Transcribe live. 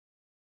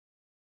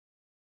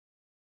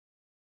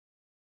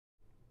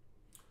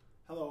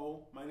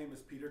Hello, my name is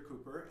Peter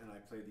Cooper and I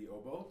play the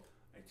oboe.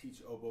 I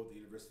teach oboe at the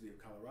University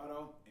of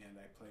Colorado and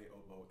I play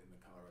oboe in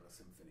the Colorado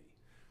Symphony.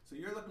 So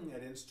you're looking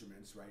at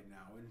instruments right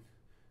now and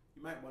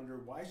you might wonder,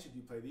 why should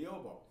you play the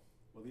oboe?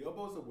 Well, the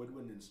oboe is a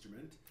woodwind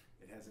instrument.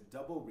 It has a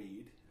double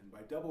reed, and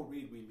by double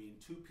reed we mean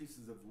two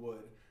pieces of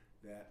wood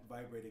that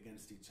vibrate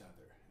against each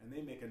other, and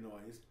they make a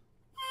noise,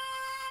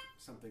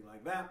 something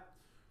like that,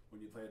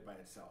 when you play it by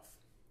itself.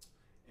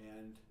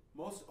 And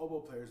most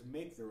oboe players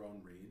make their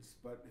own reeds,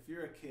 but if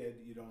you're a kid,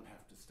 you don't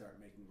have to start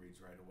making reeds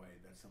right away.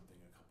 That's something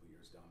a couple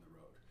years down the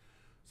road.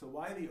 So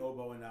why the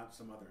oboe and not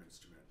some other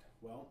instrument?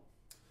 Well,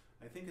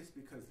 I think it's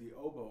because the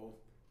oboe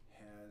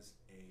has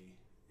an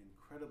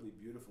incredibly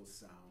beautiful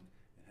sound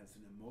and has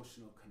an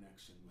emotional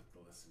connection with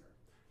the listener.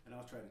 And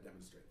I'll try to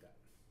demonstrate that.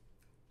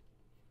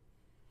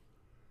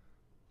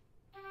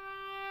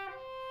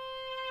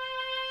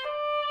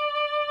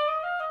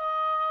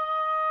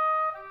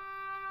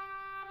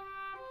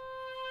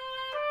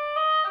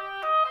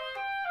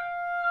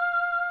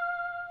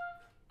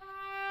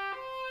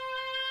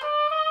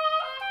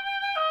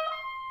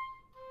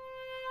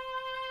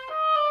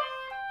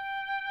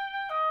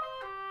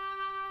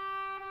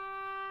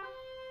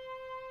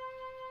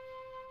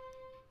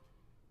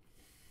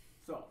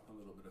 So, a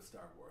little bit of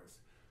Star Wars.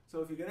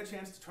 So if you get a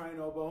chance to try an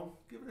oboe,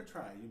 give it a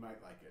try. You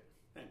might like it.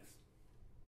 Thanks.